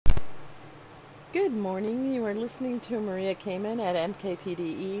Good morning. You are listening to Maria Kamen at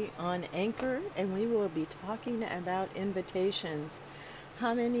MKPDE on Anchor, and we will be talking about invitations.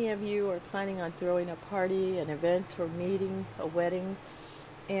 How many of you are planning on throwing a party, an event, or meeting, a wedding,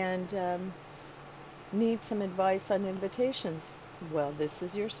 and need some advice on invitations? Well, this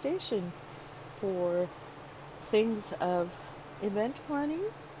is your station for things of event planning,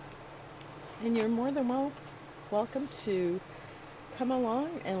 and you're more than welcome to come along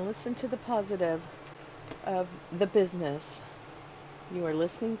and listen to the positive of the business. You are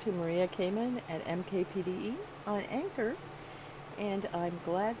listening to Maria Kamen at MKPDE on Anchor, and I'm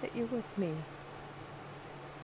glad that you're with me.